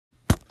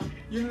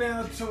You're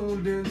now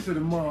tuned into the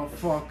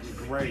motherfucking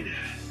greatest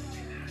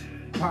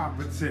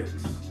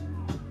Politics,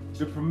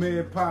 the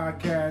premier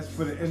podcast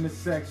for the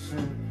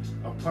intersection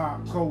of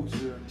pop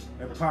culture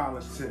and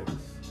politics.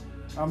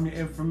 I'm your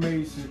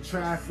information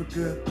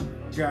trafficker,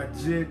 got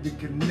Jid to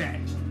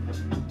connect.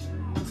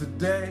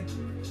 Today,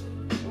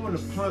 I want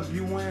to plug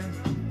you in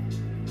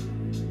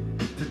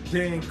to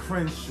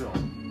CrenShaw.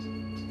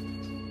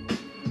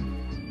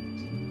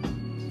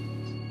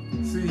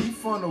 See, he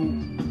funneled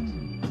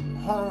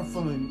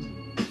harmful and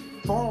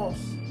false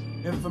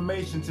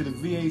information to the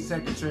VA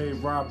Secretary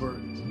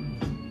Robert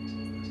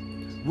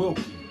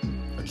Wilkie,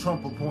 a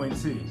Trump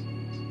appointee.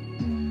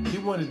 He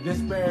wanted to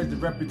disparage the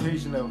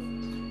reputation of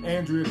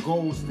Andrea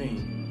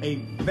Goldstein, a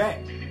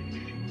vet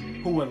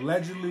who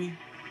allegedly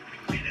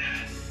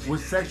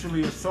was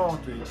sexually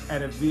assaulted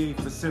at a VA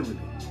facility.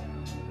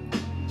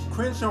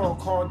 CrenShaw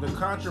called the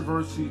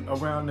controversy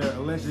around their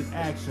alleged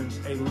actions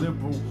a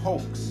liberal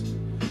hoax,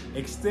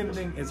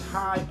 extending as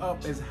high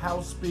up as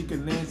House Speaker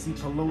Nancy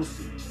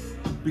Pelosi,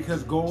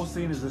 because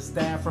Goldstein is a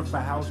staffer for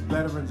House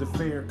Veterans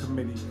Affairs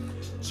Committee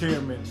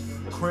Chairman.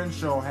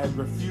 CrenShaw has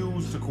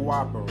refused to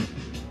cooperate.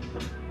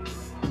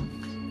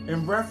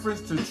 In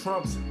reference to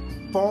Trump's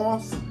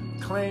false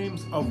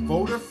claims of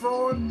voter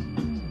fraud,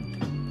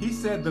 he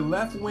said the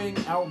left-wing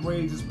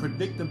outrage is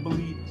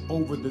predictably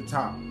over the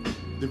top.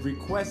 The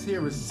request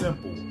here is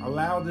simple.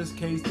 Allow this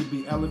case to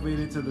be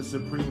elevated to the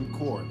Supreme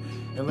Court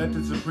and let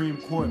the Supreme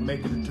Court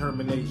make a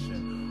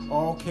determination.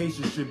 All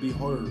cases should be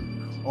heard.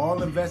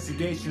 All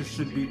investigations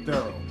should be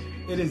thorough.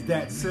 It is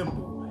that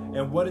simple.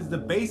 And what is the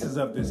basis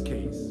of this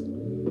case?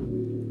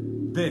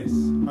 This: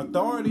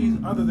 authorities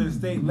other than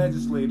state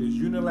legislators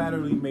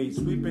unilaterally made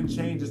sweeping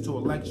changes to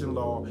election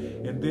law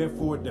and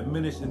therefore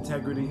diminished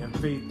integrity and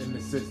faith in the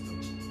system.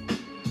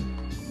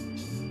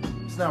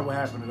 It's not what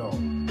happened at all.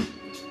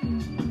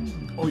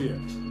 Oh yeah,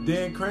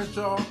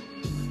 CrenShaw,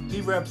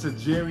 he reps a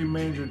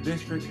gerrymandered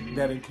district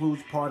that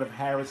includes part of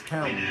Harris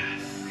County,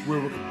 where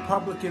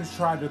Republicans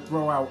tried to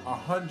throw out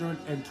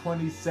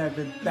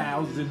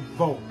 127,000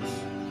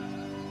 votes.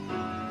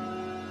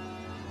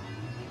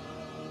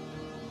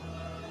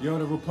 Yo,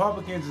 the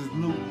Republicans is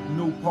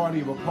new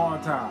party of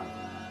apartheid.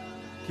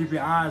 Keep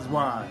your eyes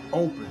wide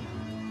open.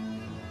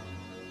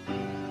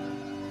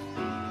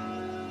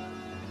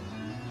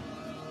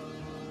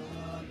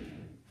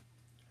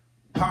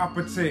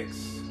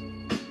 Politics,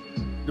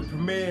 the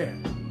premier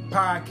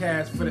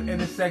podcast for the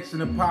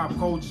intersection of pop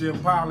culture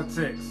and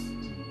politics.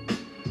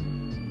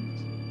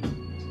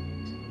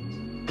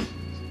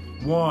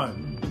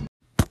 1.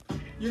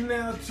 You're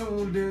now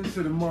tuned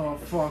into the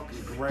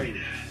motherfucking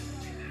greatest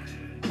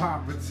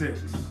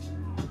Politics,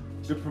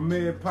 the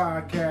premier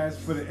podcast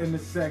for the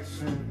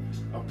intersection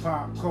of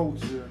pop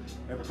culture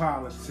and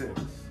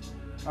politics.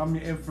 I'm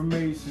your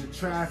information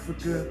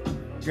trafficker,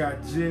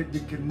 got Jid to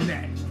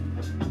connect.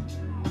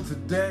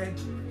 Today,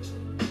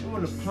 I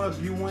want to plug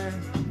you in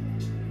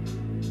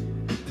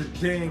to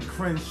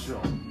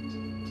CrenShaw.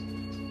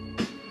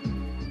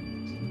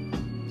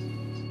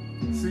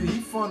 See, he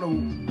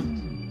funneled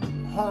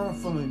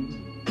harmful and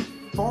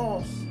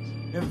false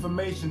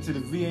information to the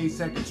VA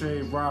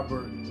Secretary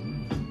Robert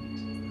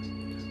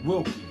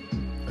Wilkie,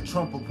 a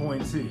Trump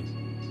appointee.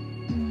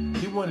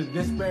 He wanted to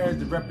disparage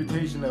the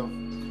reputation of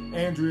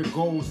Andrea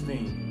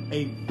Goldstein,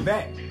 a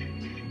vet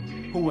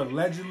who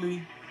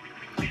allegedly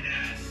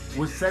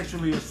was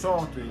sexually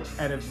assaulted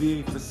at a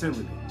VA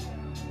facility.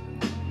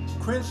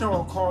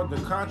 CrenShaw called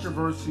the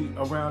controversy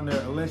around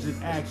their alleged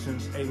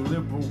actions a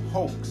liberal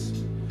hoax,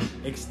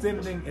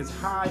 extending as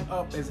high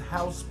up as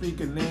House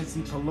Speaker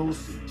Nancy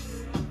Pelosi,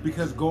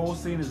 because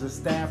Goldstein is a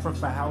staffer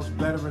for House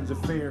Veterans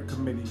Affairs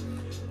Committee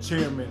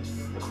Chairman.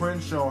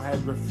 CrenShaw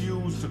has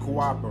refused to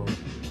cooperate.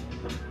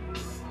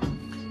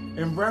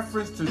 In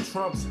reference to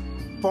Trump's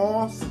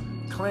false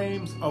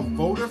claims of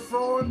voter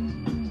fraud,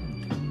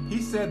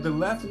 he said the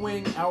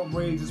left-wing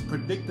outrage is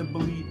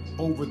predictably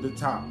over the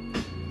top.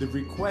 The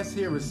request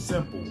here is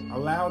simple.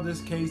 Allow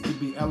this case to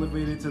be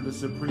elevated to the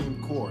Supreme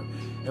Court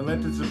and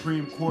let the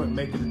Supreme Court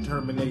make a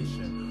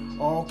determination.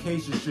 All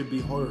cases should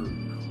be heard.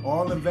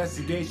 All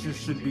investigations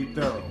should be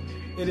thorough.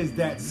 It is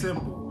that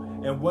simple.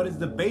 And what is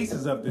the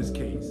basis of this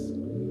case?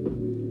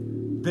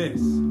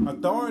 This: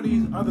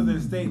 authorities other than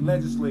state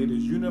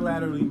legislators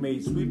unilaterally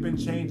made sweeping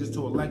changes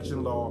to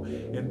election law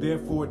and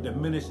therefore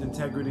diminished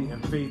integrity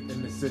and faith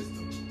in the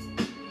system.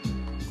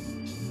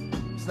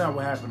 It's not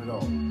what happened at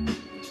all.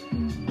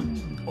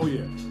 Oh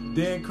yeah,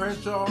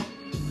 CrenShaw,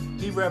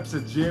 he reps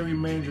a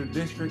gerrymandered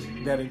district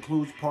that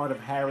includes part of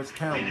Harris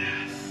County,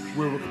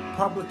 where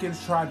Republicans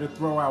tried to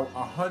throw out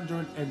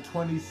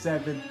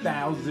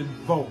 127,000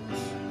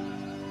 votes.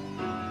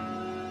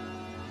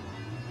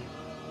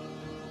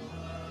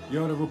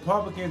 Yo, the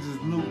Republicans is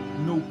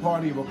new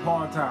party of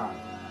apartheid.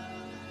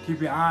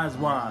 Keep your eyes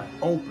wide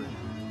open.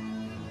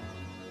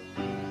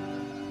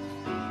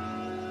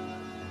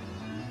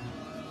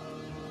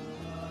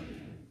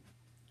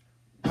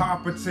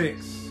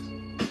 Politics,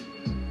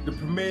 the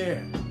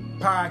premier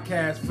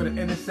podcast for the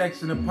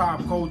intersection of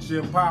pop culture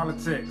and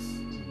politics.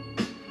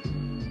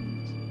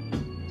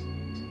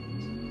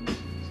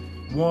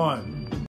 1.